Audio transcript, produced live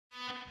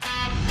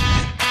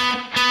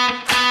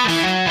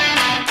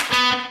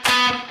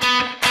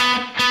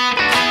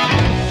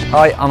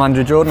Hi, I'm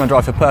Andrew Jordan. I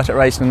drive for Pirtek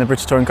Racing in the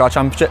British Touring Car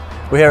Championship.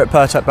 We're here at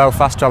Pirtek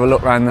Belfast to have a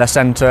look around their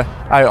centre,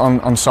 out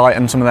on site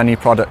and some of their new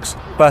products.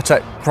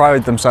 Pirtek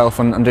pride themselves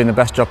on doing the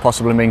best job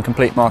possible and being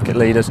complete market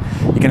leaders.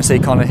 You can see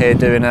Connor here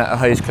doing a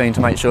hose clean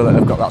to make sure that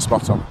they've got that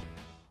spot on.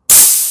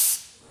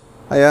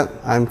 Hiya,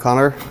 I'm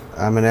Connor.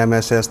 I'm an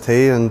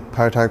MSST in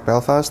Pirtek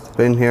Belfast.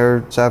 Been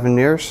here 7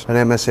 years. An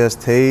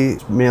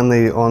MSST,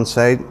 mainly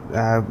on-site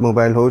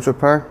mobile hose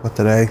repair, but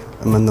today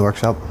I'm in the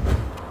workshop.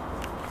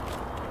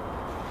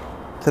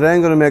 Today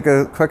I'm going to make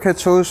a quick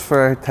hitch hose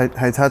for a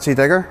Hitachi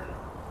digger.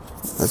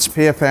 It's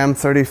PFM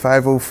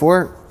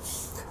 3504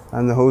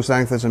 and the hose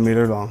length is 1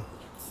 metre long.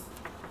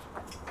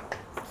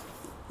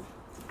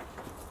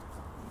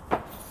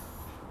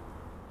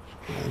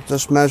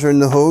 Just measuring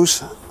the hose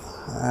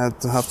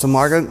to have to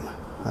mark it,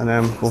 and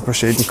then we'll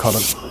proceed and cut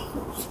it.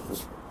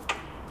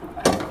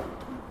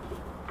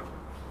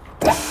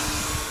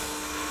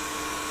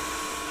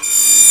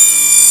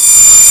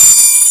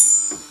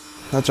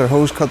 That's our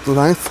hose cut to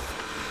length.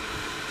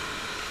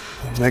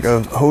 Make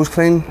a hose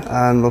clean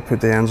and we'll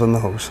put the ends on the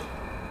hose.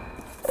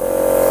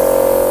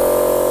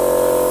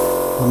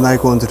 I'm now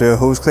going to do a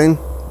hose clean.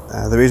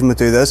 The reason we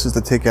do this is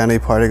to take any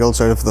particles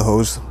out of the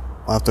hose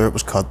after it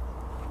was cut.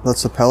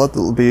 That's the pellet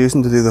that we'll be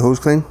using to do the hose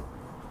clean.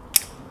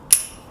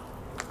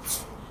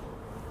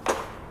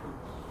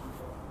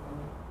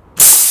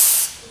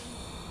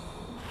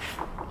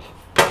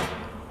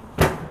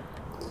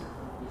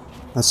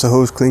 That's the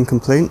hose clean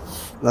complete.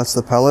 That's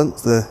the pellet,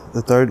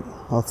 the dirt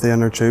off the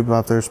inner tube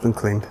after it's been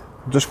cleaned.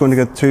 I'm just going to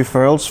get 2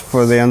 ferrules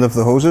for the end of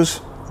the hoses.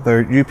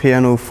 They're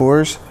UPN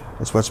 04s,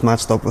 it's what's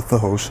matched up with the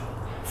hose.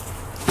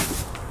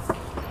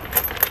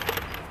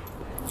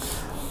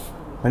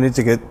 I need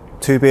to get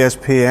 2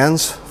 BSP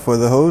ends for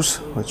the hose,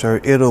 which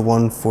are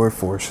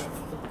 80144s.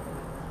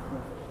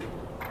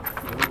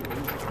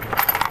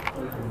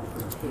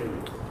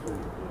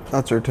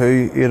 That's our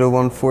 2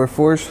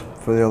 80144s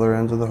for the other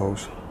ends of the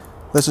hose.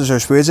 This is our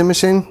squeezing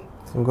machine.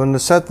 I'm going to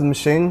set the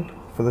machine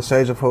for the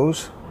size of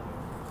hose.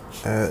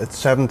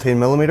 It's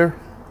 17mm.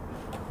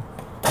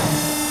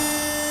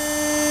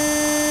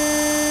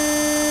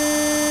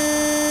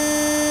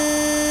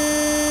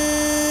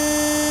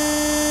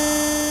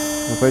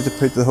 I'm about to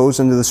put the hose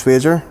into the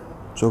squeezer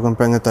so we can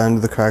bring it down to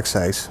the correct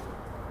size.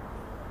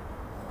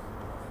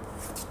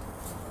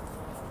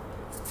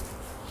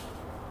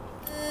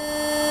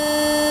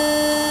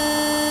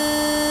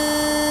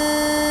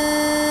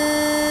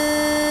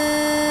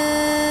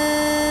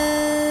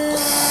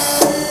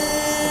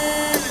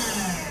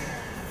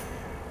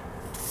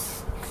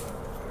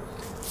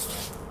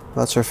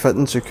 That's our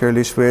fitting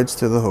securely swaged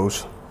to the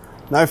hose.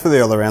 Now for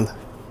the other end.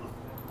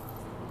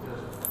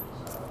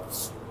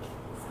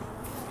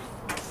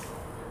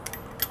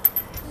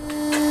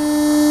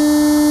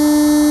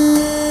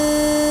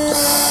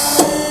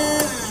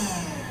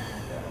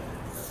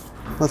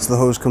 That's the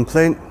hose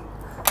complete.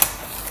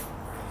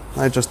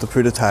 Now just to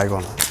put a tag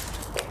on it.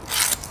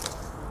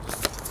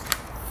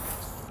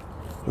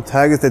 The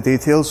tag is the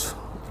details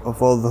of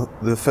all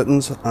the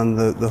fittings and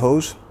the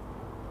hose.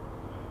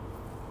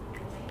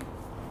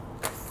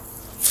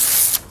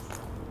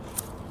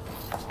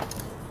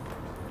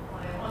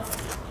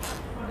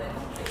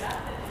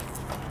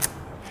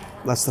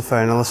 That's the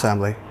final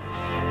assembly.